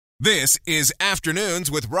This is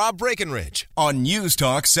Afternoons with Rob Breckenridge on News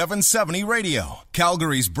Talk 770 Radio,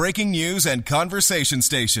 Calgary's breaking news and conversation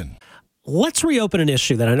station. Let's reopen an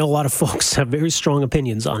issue that I know a lot of folks have very strong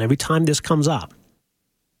opinions on. Every time this comes up,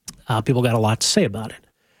 people got a lot to say about it.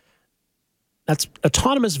 That's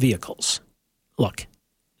autonomous vehicles. Look,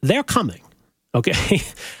 they're coming, okay?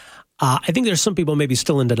 I think there's some people maybe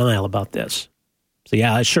still in denial about this. So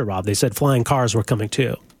yeah, sure, Rob, they said flying cars were coming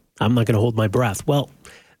too. I'm not going to hold my breath. Well,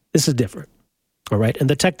 this is different, all right? And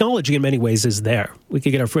the technology in many ways is there. We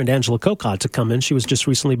could get our friend Angela Kokot to come in. She was just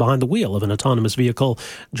recently behind the wheel of an autonomous vehicle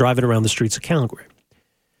driving around the streets of Calgary.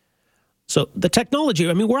 So the technology,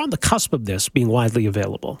 I mean, we're on the cusp of this being widely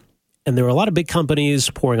available. And there are a lot of big companies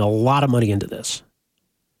pouring a lot of money into this.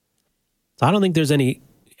 So I don't think there's any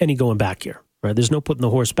going back here, right? There's no putting the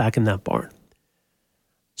horse back in that barn.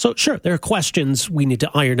 So sure, there are questions we need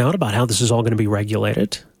to iron out about how this is all going to be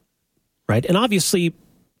regulated, right? And obviously,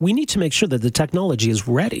 we need to make sure that the technology is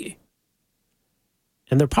ready.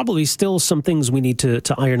 And there are probably still some things we need to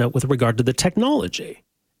iron out with regard to the technology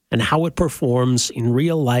and how it performs in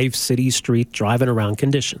real life, city, street, driving around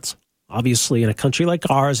conditions. Obviously, in a country like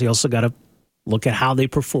ours, you also got to look at how they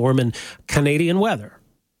perform in Canadian weather,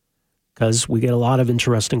 because we get a lot of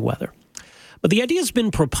interesting weather. But the idea has been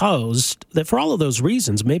proposed that for all of those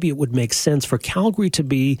reasons, maybe it would make sense for Calgary to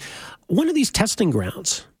be one of these testing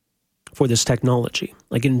grounds for this technology.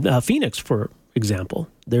 Like in Phoenix, for example,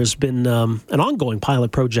 there's been an ongoing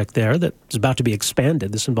pilot project there that is about to be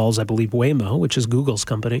expanded. This involves, I believe, Waymo, which is Google's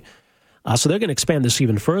company. So they're going to expand this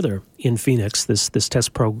even further in Phoenix, this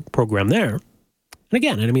test program there. And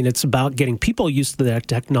again, I mean, it's about getting people used to that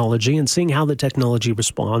technology and seeing how the technology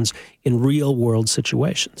responds in real-world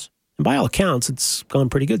situations. And by all accounts, it's gone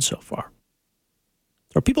pretty good so far.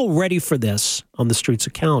 Are people ready for this on the streets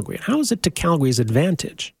of Calgary? And how is it to Calgary's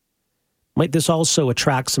advantage? Might this also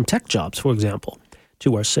attract some tech jobs, for example,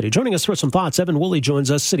 to our city? Joining us for some thoughts, Evan Woolley joins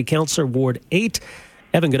us, City Councillor, Ward 8.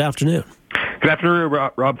 Evan, good afternoon. Good afternoon,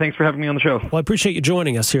 Rob. Thanks for having me on the show. Well, I appreciate you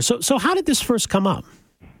joining us here. So how did this first come up?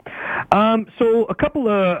 So a couple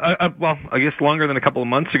of, I guess longer than a couple of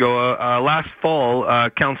months ago, last fall,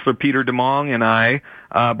 Councillor Peter Demong and I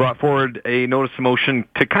brought forward a notice of motion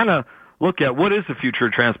to kind of look at what is the future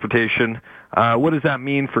of transportation. What does that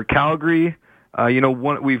mean for Calgary?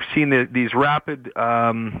 We've seen these rapid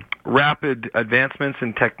advancements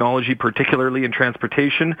in technology, particularly in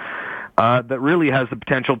transportation, that really has the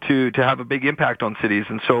potential to have a big impact on cities.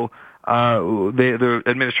 And so the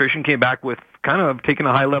administration came back with kind of taking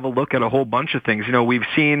a high-level look at a whole bunch of things. You know, we've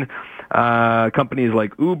seen companies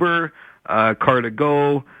like Uber,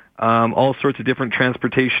 Car2Go, all sorts of different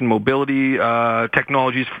transportation mobility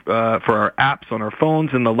technologies for our apps on our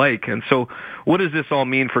phones and the like. And so what does this all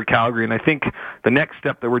mean for Calgary? And I think the next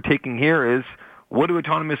step that we're taking here is, what do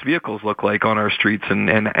autonomous vehicles look like on our streets,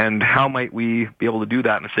 and how might we be able to do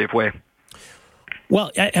that in a safe way?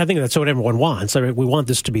 Well, I think that's what everyone wants. I mean, we want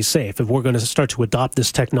this to be safe. If we're going to start to adopt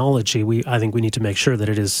this technology, I think we need to make sure that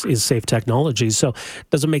it is safe technology. So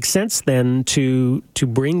does it make sense then to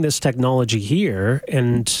bring this technology here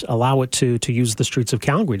and allow it to use the streets of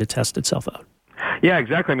Calgary to test itself out? Yeah,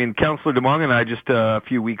 exactly. I mean, Councillor Demong and I just a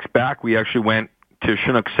few weeks back, we actually went to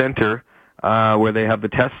Chinook Center where they have the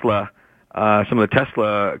Tesla, some of the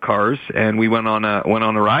Tesla cars, and we went on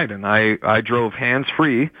a ride, and I drove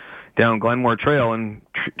hands-free down Glenmore Trail and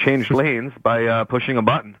changed lanes by pushing a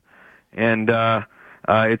button. And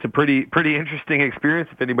it's a pretty interesting experience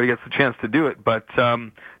if anybody gets the chance to do it. But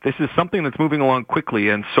this is something that's moving along quickly.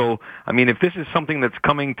 And so, I mean, if this is something that's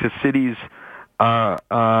coming to cities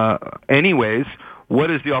anyways, what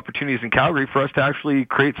is the opportunities in Calgary for us to actually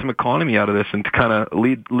create some economy out of this and to kind of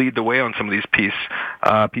lead the way on some of these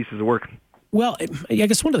pieces of work? Well, I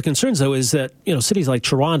guess one of the concerns, though, is that, cities like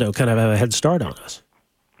Toronto kind of have a head start on us.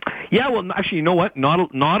 Yeah, well, actually, you know what? Not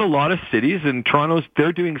a lot of cities in Toronto.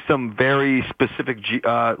 They're doing some very specific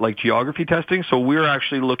geography testing. So we're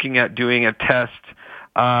actually looking at doing a test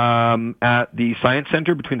at the Science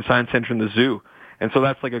Center, between the Science Center and the zoo. And so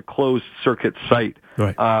that's like a closed circuit site.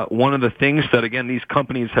 Right. One of the things that, again, these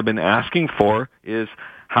companies have been asking for is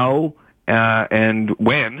how and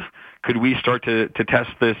when could we start to test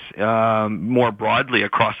this more broadly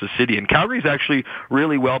across the city? And Calgary is actually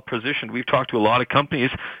really well positioned. We've talked to a lot of companies.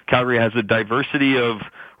 Calgary has a diversity of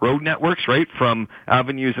road networks, right, from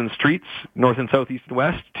avenues and streets, north and south, east and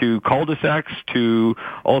west, to cul-de-sacs, to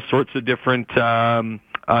all sorts of different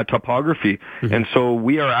topography. Mm-hmm. And so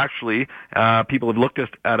we are actually, people have looked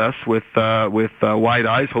at us with wide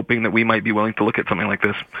eyes, hoping that we might be willing to look at something like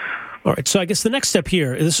this. All right, so I guess the next step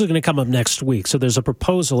here, this is going to come up next week. So there's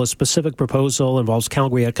a specific proposal, involves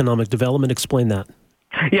Calgary Economic Development. Explain that.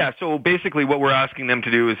 Yeah, so basically what we're asking them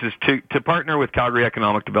to do is to partner with Calgary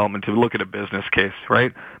Economic Development to look at a business case,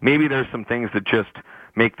 right? Maybe there's some things that just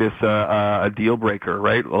make this a deal breaker,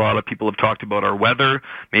 right? A lot of people have talked about our weather.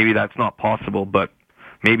 Maybe that's not possible, but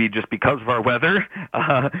maybe just because of our weather,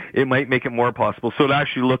 it might make it more possible. So to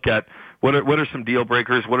actually look at what are some deal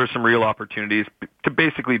breakers, what are some real opportunities to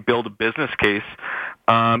basically build a business case,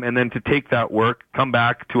 and then to take that work, come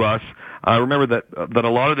back to us. Remember that a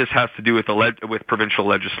lot of this has to do with provincial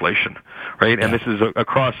legislation, right? Yeah. And this is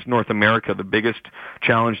across North America. The biggest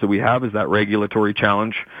challenge that we have is that regulatory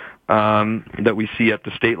challenge that we see at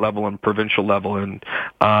the state level and provincial level. And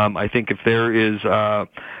I think if there is a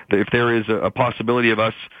possibility of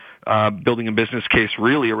us building a business case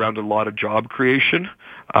really around a lot of job creation,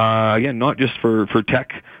 again, not just for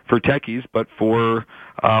techies, but for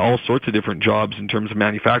all sorts of different jobs in terms of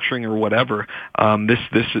manufacturing or whatever. This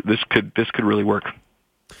could really work.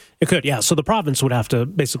 It could, yeah. So the province would have to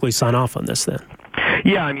basically sign off on this then.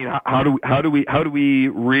 Yeah, I mean, how do we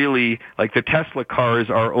really, like, the Tesla cars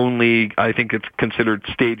are only, I think it's considered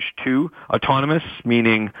stage 2 autonomous,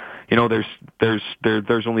 meaning, you know, there's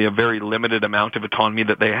only a very limited amount of autonomy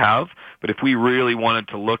that they have. But if we really wanted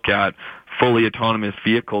to look at fully autonomous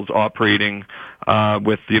vehicles operating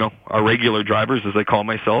with, you know, our regular drivers, as I call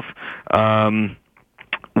myself,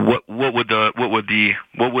 what would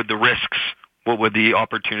the risks, what would the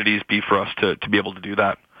opportunities be for us to be able to do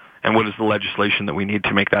that? And what is the legislation that we need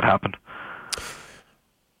to make that happen?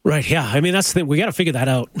 Right. Yeah. I mean, that's the thing. We got to figure that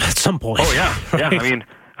out at some point. Oh yeah. Right? Yeah.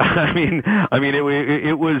 I mean,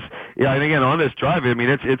 it was, yeah. And again, on this drive, I mean,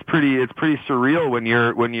 it's pretty surreal when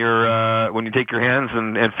you take your hands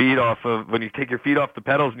and feet off of, when you take your feet off the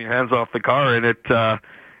pedals and your hands off the car, and it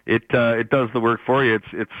does the work for you.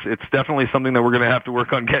 It's definitely something that we're going to have to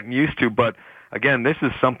work on getting used to. But again, this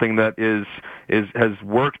is something that has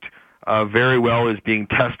worked very well, is being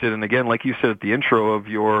tested. And again, like you said at the intro of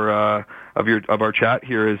our chat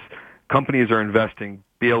here, is companies are investing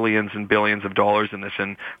billions and billions of dollars in this.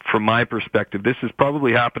 And from my perspective, this is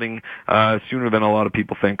probably happening sooner than a lot of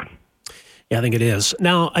people think. Yeah, I think it is.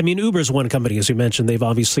 Now, I mean, Uber's one company, as you mentioned. They've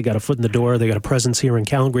obviously got a foot in the door. They got a presence here in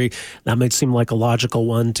Calgary. That might seem like a logical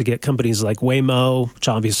one to get companies like Waymo, which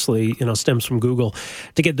obviously, you know, stems from Google,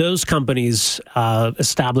 to get those companies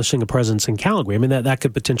establishing a presence in Calgary. I mean, that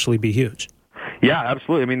could potentially be huge. Yeah,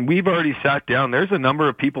 absolutely. I mean, we've already sat down. There's a number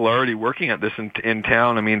of people already working at this in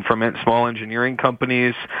town. I mean, from small engineering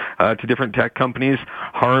companies to different tech companies,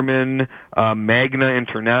 Harman, Magna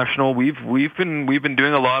International. We've been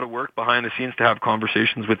doing a lot of work behind the scenes to have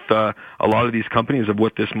conversations with a lot of these companies of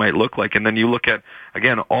what this might look like. And then you look at,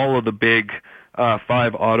 again, all of the big 5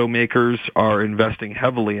 automakers are investing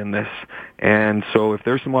heavily in this. And so if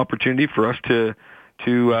there's some opportunity for us to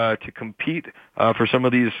compete for some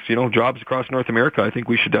of these, you know, jobs across North America, I think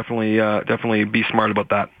we should definitely be smart about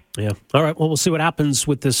that. Yeah. All right. Well, we'll see what happens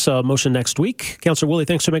with this motion next week. Councillor Woolley,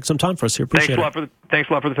 thanks for making some time for us here. Appreciate it. Thanks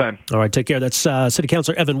a lot for the time. All right. Take care. That's City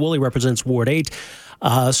Councillor Evan Woolley, represents Ward 8.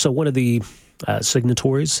 So one of the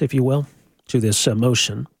signatories, if you will, to this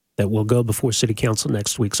motion that will go before City Council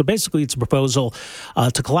next week. So basically, it's a proposal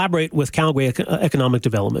to collaborate with Calgary Economic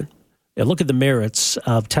Development. Look at the merits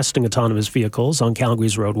of testing autonomous vehicles on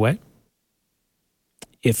Calgary's roadway.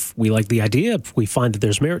 If we like the idea, if we find that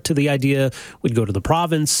there's merit to the idea, we'd go to the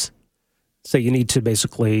province, say you need to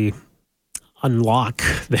basically unlock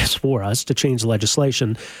this for us to change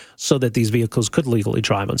legislation so that these vehicles could legally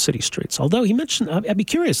drive on city streets. Although he mentioned, I'd be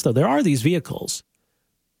curious though, there are these vehicles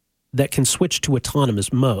that can switch to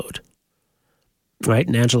autonomous mode, right?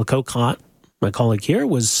 And Angela Kokot, my colleague here,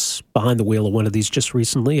 was behind the wheel of one of these just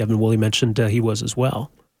recently. Evan Woolley mentioned he was as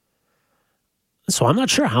well. So I'm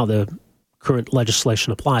not sure how the current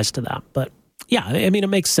legislation applies to that. But yeah, I mean, it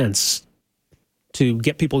makes sense to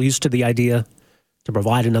get people used to the idea, to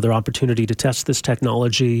provide another opportunity to test this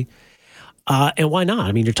technology. And why not?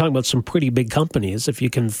 I mean, you're talking about some pretty big companies. If you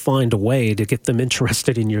can find a way to get them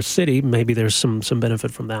interested in your city, maybe there's some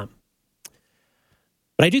benefit from that.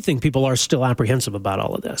 But I do think people are still apprehensive about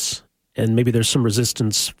all of this. And maybe there's some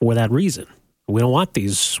resistance for that reason. We don't want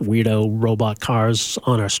these weirdo robot cars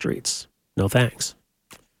on our streets. No thanks.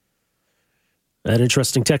 An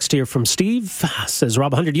interesting text here from Steve says,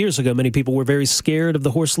 Rob, 100 years ago, many people were very scared of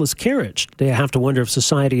the horseless carriage. Today, I have to wonder if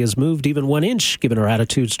society has moved even 1 inch, given our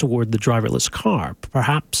attitudes toward the driverless car.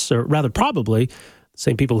 Perhaps, or rather probably, the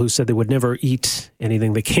same people who said they would never eat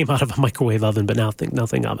anything that came out of a microwave oven, but now think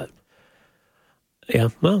nothing of it. Yeah,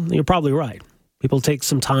 well, you're probably right. People take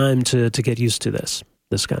some time to get used to this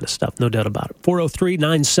kind of stuff. No doubt about it.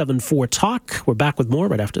 403-974-TALK. We're back with more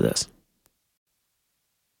right after this.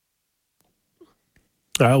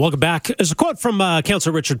 All right, welcome back. There's a quote from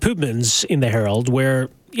Councillor Richard Poopmans in the Herald where,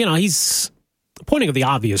 he's pointing at the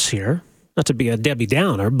obvious here. Not to be a Debbie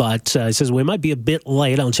Downer, but he says we might be a bit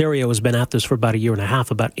late. Ontario has been at this for about a year and a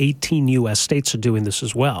half. About 18 U.S. states are doing this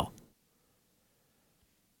as well.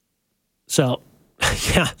 So,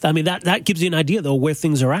 yeah, I mean, that gives you an idea, though, where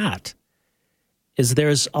things are at. Is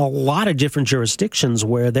there's a lot of different jurisdictions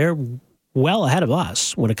where they're well ahead of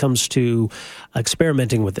us when it comes to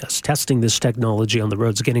experimenting with this, testing this technology on the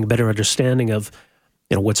roads, getting a better understanding of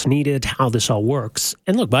what's needed, how this all works.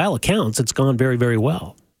 And look, by all accounts, it's gone very, very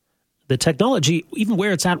well. The technology, even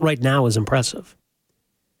where it's at right now, is impressive.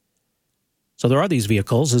 So there are these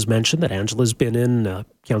vehicles, as mentioned, that Angela's been in,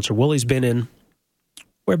 Councillor Woolley's been in,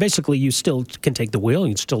 where basically you still can take the wheel,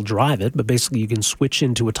 you can still drive it, but basically you can switch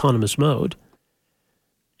into autonomous mode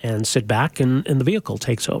and sit back and the vehicle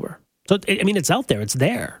takes over. So, I mean, it's out there. It's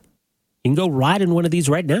there. You can go ride in one of these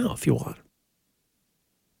right now if you want.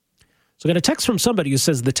 So I got a text from somebody who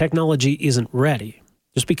says the technology isn't ready.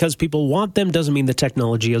 Just because people want them doesn't mean the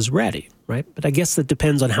technology is ready, right? But I guess that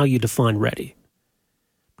depends on how you define ready.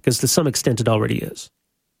 Because to some extent it already is.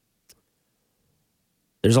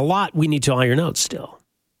 There's a lot we need to iron out still.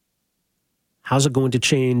 How's it going to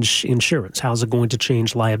change insurance? How's it going to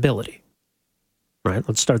change liability? Right?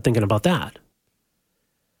 Let's start thinking about that.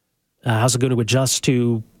 How's it going to adjust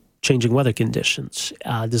to changing weather conditions?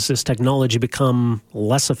 Does this technology become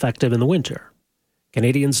less effective in the winter?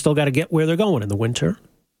 Canadians still got to get where they're going in the winter.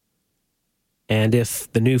 And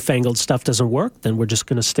if the newfangled stuff doesn't work, then we're just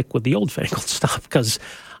going to stick with the old-fangled stuff because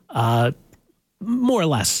more or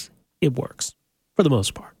less it works for the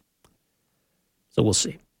most part. So we'll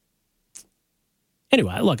see.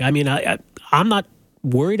 Anyway, look, I mean, I'm not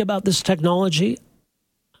worried about this technology.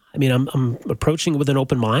 I mean, I'm approaching it with an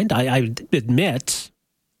open mind. I admit,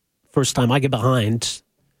 first time I get behind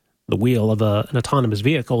the wheel of an autonomous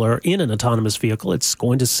vehicle or in an autonomous vehicle, it's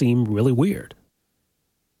going to seem really weird.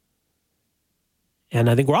 And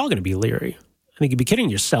I think we're all going to be leery. I think you'd be kidding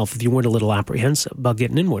yourself if you weren't a little apprehensive about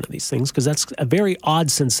getting in one of these things, because that's a very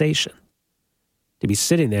odd sensation to be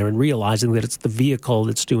sitting there and realizing that it's the vehicle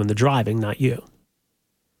that's doing the driving, not you.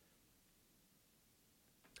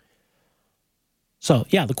 So,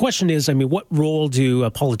 yeah, the question is, I mean, what role do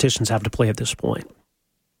politicians have to play at this point?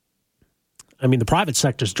 I mean, the private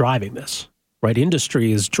sector's driving this, right?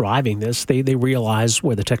 Industry is driving this. They realize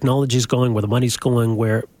where the technology's going, where the money's going,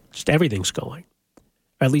 where just everything's going.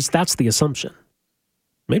 Or at least that's the assumption.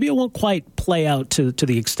 Maybe it won't quite play out to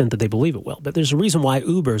the extent that they believe it will, but there's a reason why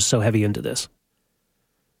Uber's so heavy into this.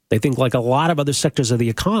 They think, like a lot of other sectors of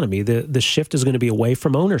the economy, the shift is going to be away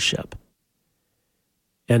from ownership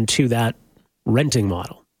and to that renting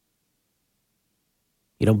model.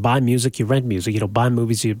 You don't buy music, you rent music. You don't buy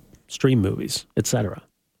movies, you stream movies, etc.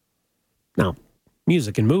 Now,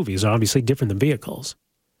 music and movies are obviously different than vehicles.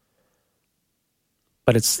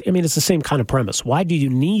 But it's the same kind of premise. Why do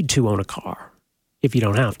you need to own a car if you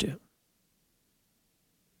don't have to?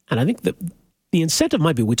 And I think that the incentive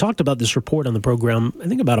might be, we talked about this report on the program, I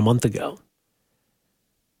think about a month ago,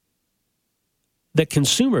 that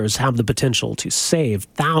consumers have the potential to save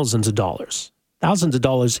thousands of dollars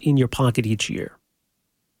in your pocket each year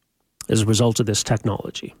as a result of this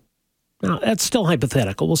technology. Now, that's still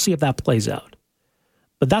hypothetical. We'll see if that plays out.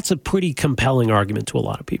 But that's a pretty compelling argument to a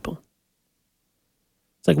lot of people.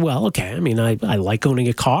 It's like, well, okay, I mean, I like owning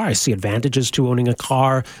a car. I see advantages to owning a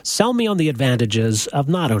car. Sell me on the advantages of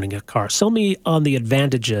not owning a car. Sell me on the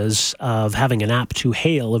advantages of having an app to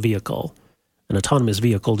hail a vehicle, an autonomous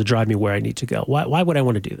vehicle to drive me where I need to go. Why would I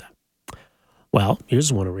want to do that? Well,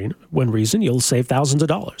 here's one reason. You'll save thousands of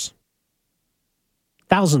dollars.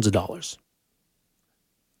 Thousands of dollars.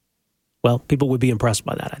 Well, people would be impressed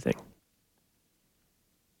by that, I think.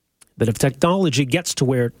 That if technology gets to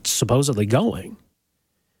where it's supposedly going,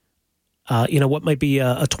 what might be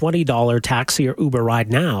a $20 taxi or Uber ride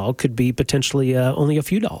now could be potentially only a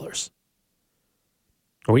few dollars.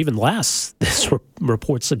 Or even less, this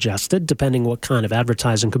report suggested, depending what kind of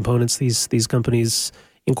advertising components these companies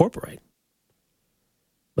incorporate.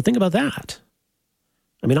 But think about that.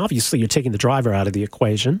 I mean, obviously, you're taking the driver out of the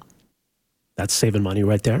equation. That's saving money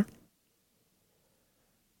right there.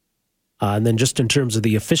 And then just in terms of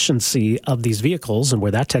the efficiency of these vehicles and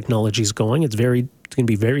where that technology is going, it's going to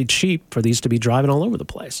be very cheap for these to be driving all over the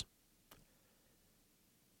place.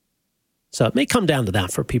 So it may come down to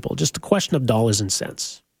that for people, just a question of dollars and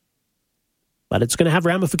cents. But it's going to have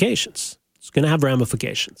ramifications. It's going to have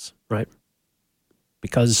ramifications, right?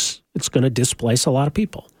 Because it's going to displace a lot of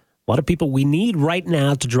people. A lot of people we need right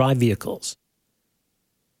now to drive vehicles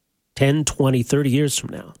 10, 20, 30 years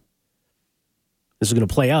from now. this is going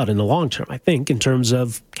to play out in the long term, I think, in terms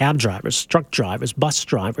of cab drivers, truck drivers, bus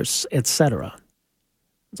drivers, etc.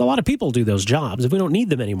 There's a lot of people do those jobs. If we don't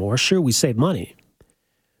need them anymore, sure, we save money.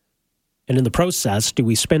 And in the process, do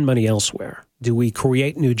we spend money elsewhere? Do we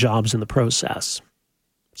create new jobs in the process?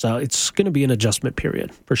 So it's going to be an adjustment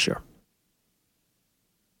period, for sure.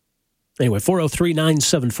 Anyway,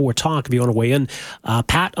 403-974-TALK if you want to weigh in.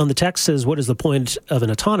 Pat on the text says, what is the point of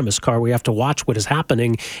an autonomous car? We have to watch what is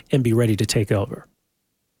happening and be ready to take over.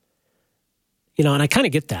 You know, and I kind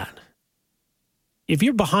of get that. If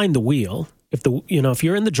you're behind the wheel, if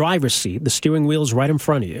you're in the driver's seat, the steering wheel is right in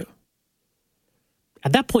front of you,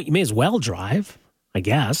 at that point you may as well drive, I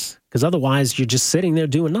guess, because otherwise you're just sitting there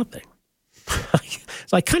doing nothing.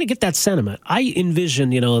 So I kind of get that sentiment. I envision,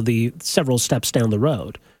 the several steps down the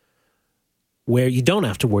road where you don't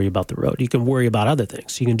have to worry about the road. You can worry about other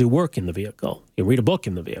things. You can do work in the vehicle. You can read a book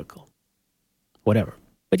in the vehicle, whatever.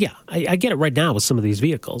 But yeah, I get it right now with some of these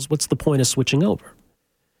vehicles. What's the point of switching over?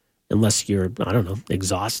 Unless you're, I don't know,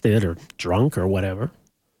 exhausted or drunk or whatever.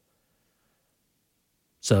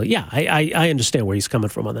 So yeah, I understand where he's coming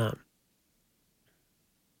from on that.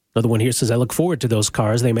 Another one here says, I look forward to those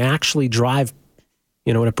cars. They may actually drive,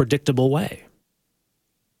 in a predictable way.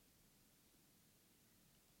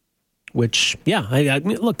 Which, yeah, I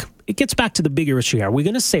mean, look, it gets back to the bigger issue here. We're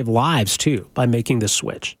going to save lives, too, by making this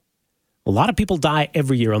switch. A lot of people die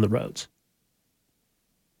every year on the roads.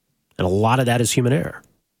 And a lot of that is human error.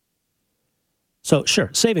 So, sure,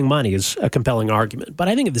 saving money is a compelling argument. But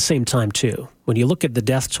I think at the same time, too, when you look at the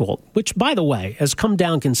death toll, which, by the way, has come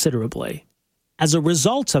down considerably, as a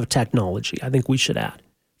result of technology, I think we should add,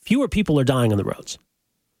 fewer people are dying on the roads.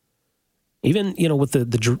 Even, with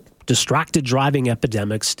the distracted driving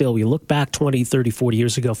epidemic, still, you look back 20, 30, 40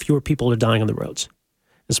 years ago, fewer people are dying on the roads.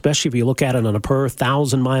 Especially if you look at it on a per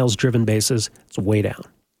 1,000 miles driven basis, it's way down.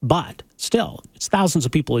 But still, it's thousands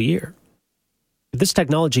of people a year. If this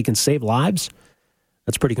technology can save lives,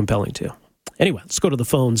 that's pretty compelling, too. Anyway, let's go to the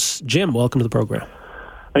phones. Jim, welcome to the program.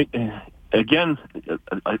 Again,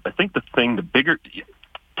 I think the bigger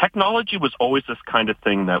technology was always this kind of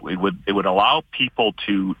thing that it would allow people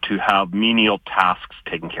to have menial tasks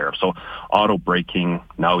taken care of. So auto braking,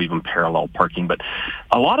 now even parallel parking. But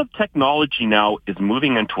a lot of technology now is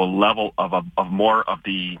moving into a level of more of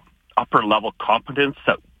the upper level competence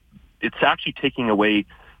that it's actually taking away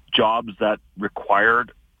jobs that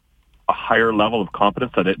required a higher level of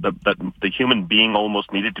competence that the human being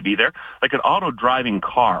almost needed to be there, like an auto driving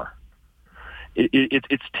car.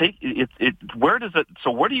 Where does it? So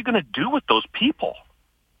what are you going to do with those people?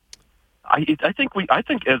 I think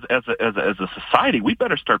as a society we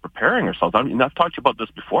better start preparing ourselves. I mean, I've talked to you about this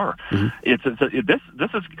before. Mm-hmm.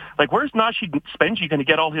 This is like, where's Najib Spenji going to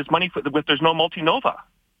get all his money if there's no Multinova?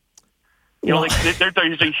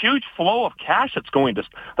 There's a huge flow of cash that's going to,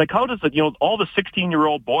 like, how does it, all the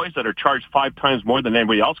 16-year-old boys that are charged 5 times more than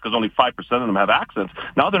anybody else because only 5% of them have accidents,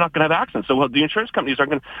 now they're not going to have accidents. So the insurance companies are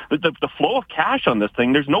going to, the flow of cash on this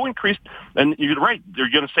thing, there's no increase, and you're right, they're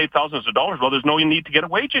going to save thousands of dollars. Well, there's no need to get a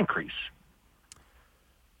wage increase.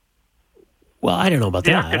 Well, I don't know about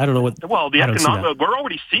that. I don't know what. Well, we're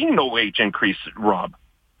already seeing no wage increase, Rob.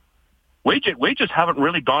 Wages haven't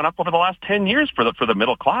really gone up over the last 10 years for the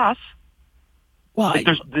middle class. Well,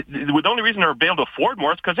 the only reason they're able to afford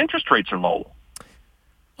more is because interest rates are low.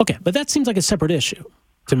 Okay, but that seems like a separate issue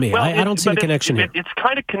to me. Well, I don't see the connection here. It's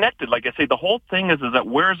kind of connected. Like I say, the whole thing is that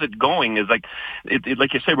where is it going? Is like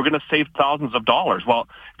you say, we're going to save thousands of dollars. Well,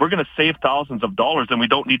 if we're going to save thousands of dollars, then we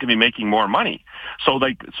don't need to be making more money. So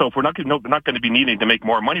if we're not going to be needing to make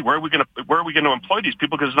more money, where are we going to employ these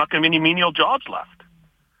people? Because there's not going to be any menial jobs left.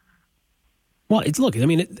 Well,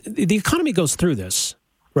 the economy goes through this.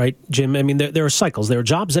 Right, Jim? I mean, there are cycles. There are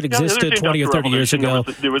jobs that existed 20 or 30 years ago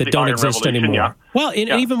that don't exist anymore. Yeah. Well,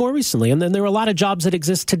 even more recently. And then there are a lot of jobs that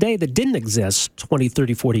exist today that didn't exist 20,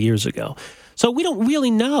 30, 40 years ago. So we don't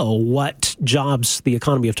really know what jobs the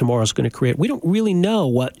economy of tomorrow is going to create. We don't really know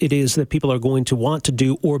what it is that people are going to want to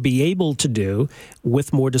do or be able to do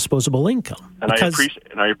with more disposable income. And I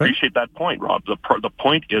appreciate that point, Rob. The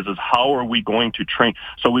point is how are we going to train?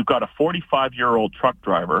 So we've got a 45-year-old truck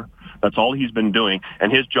driver. That's all he's been doing,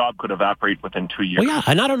 and his job could evaporate within 2 years. Well, yeah,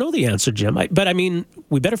 and I don't know the answer, Jim. But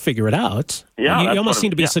we better figure it out. Yeah, you almost seem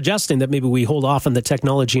to be suggesting that maybe we hold off on the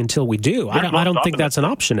technology until we do. I don't think that's an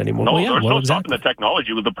option anymore. No, there's no stopping the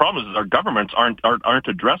technology. The problem is our governments aren't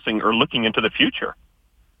addressing or looking into the future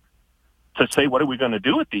to say, what are we going to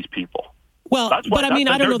do with these people? Well, I don't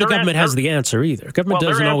know the government has the answer either. Government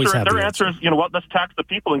doesn't always have the answer. Their answer is, let's tax the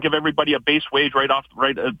people and give everybody a base wage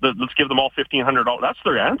let's give them all $1,500. That's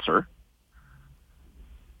their answer.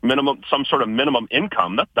 Some sort of minimum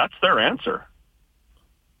income. That's their answer.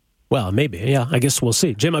 Well, maybe. Yeah, I guess we'll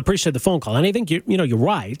see. Jim, I appreciate the phone call. And I think you're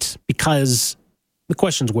right, because the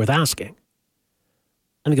question's worth asking.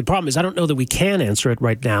 I think the problem is I don't know that we can answer it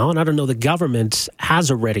right now, and I don't know the government has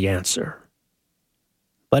a ready answer.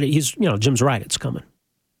 But Jim's right, it's coming.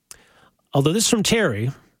 Although this is from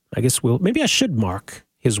Terry, I guess maybe I should mark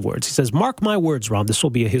his words. He says, "Mark my words, Rob, this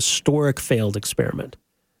will be a historic failed experiment."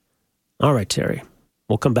 All right, Terry.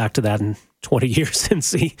 We'll come back to that in 20 years and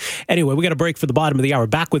see. Anyway, we got a break for the bottom of the hour.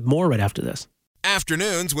 Back with more right after this.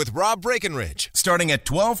 Afternoons with Rob Breckenridge, starting at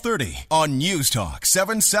 12:30 on News Talk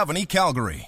 770 Calgary.